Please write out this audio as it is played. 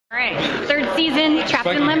All right, third season, trapped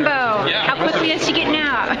in limbo. How quickly is she getting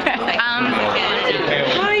out?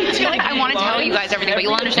 I want to tell you guys everything, but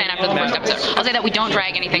you'll understand after the first episode. I'll say that we don't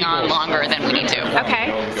drag anything on longer than we need to.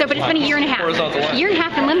 Okay, so but it's been a year and a half. A year and a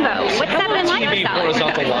half in limbo. What's that been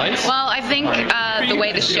like? Well, I think the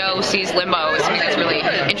way the show sees limbo is something that's really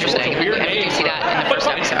interesting, and we do see that in the first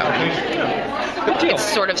episode. It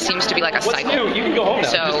sort of seems to be like a cycle.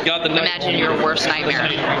 So imagine your worst nightmare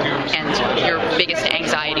and your biggest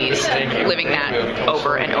anxieties, living that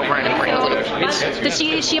over and over and over in a loop. Is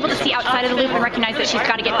she able to see outside of the loop and recognize that she's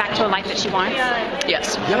got to get back to a life that she wants?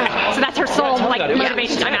 Yes. So that's her sole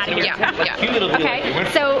motivation. I'm out of here. Yeah.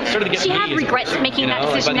 Okay. So does she have regrets making that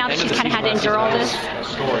decision now that she's kind of had to endure all this?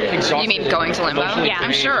 You mean going to limbo? Yeah.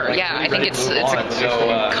 I'm sure. Yeah. I think it's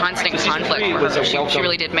a constant conflict for her. She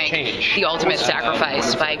really did make the ultimate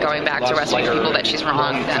sacrifice by going back to rescue the people that she's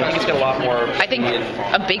wronged. And I think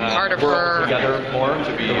a big part of her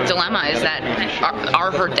dilemma is that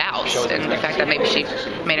are her doubts, and the fact that maybe she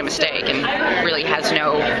made a mistake and really has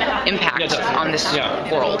no impact on this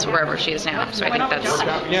world wherever she is now. So I think that's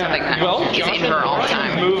something that is in her all the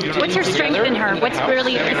time. What's her strength in her? What's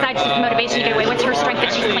really, besides the motivation to get away, what's her strength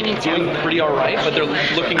that she's clinging to? Pretty alright, but they're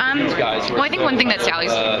looking for these guys. Well, I think one thing that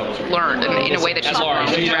Sally's learned in a way that she's learned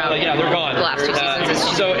throughout the last 2 seasons is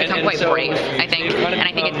she's become quite brave, I think. And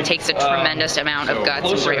I think it takes a tremendous amount of guts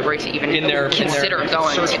and bravery to even consider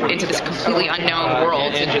going into this completely unknown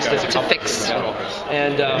world to fix these mistakes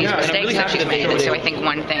that she's made. And so I think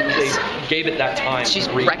one thing is she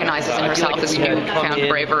recognizes in herself this newfound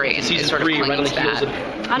bravery and is sort of clinging to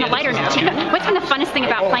that. On a lighter note, what's been the funnest thing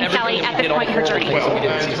about playing Sally at this point in her journey?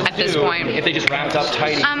 At this point, if they just wrapped up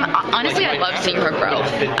tight. Honestly, I love seeing her growth.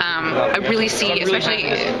 I really see, especially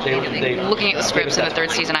looking at the scripts in the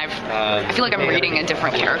third season, I feel like I'm reading a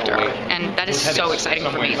different character, and that is so exciting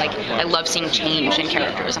for me. Like, I love seeing change in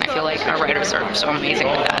characters, and I feel like our writers are so amazing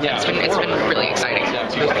with that. It's been really exciting.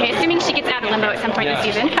 Okay, assuming she gets out of limbo at some point this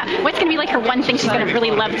season, what's going to be like her one thing she's going to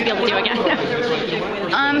really love to be able to do again?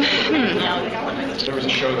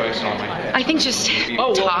 I think just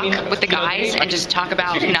talk with the guys and just talk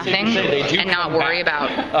about nothing and not worry about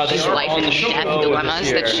these life and death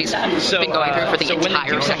dilemmas that she's been going through for the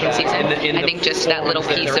entire second season. I think just that little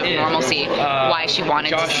piece of normalcy, why she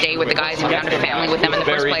wanted to stay with the guys and found a family with them in the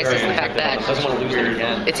first place, is the fact that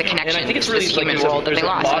it's a connection to this human world that they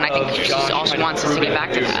lost. And I think all she wants is to get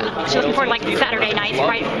back to that. She's looking forward to like Saturday nights,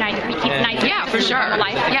 right? Yeah, for sure.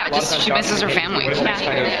 Yeah, just she misses her family.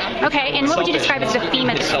 Yeah. Okay, and what would you describe as the theme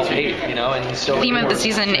of the season? The theme of the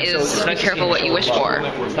season is be careful what you wish for.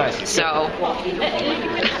 So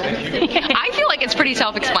I feel like it's pretty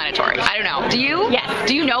self-explanatory. I don't know. Do you? Yes.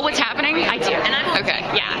 Do you know what's happening? I do. Okay.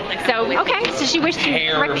 Yeah. So she wished to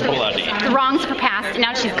correct the wrongs of her past.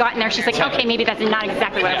 Now she's gotten there. She's like, okay, maybe that's not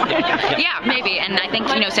exactly what I want. Yeah, maybe. And I think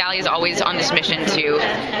Sally is always on this mission to,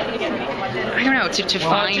 I don't know, to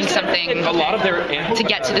find something to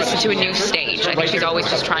get to a new stage. I think she's always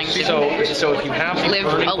just trying to live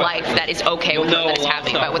a life that is okay with her, that is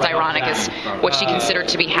happy. But what's ironic is what she considered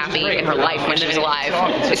to be happy in her life when she was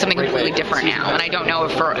alive is something completely different now. And I don't know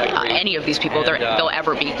if for any of these people they'll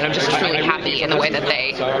ever be truly happy in the way that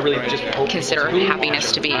they consider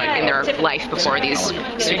happiness to be in their life before these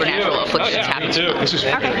supernatural afflictions happen.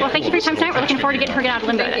 Okay, well, thank you for your time tonight. We're looking forward to getting her out of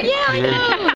limbo. Yeah, I know.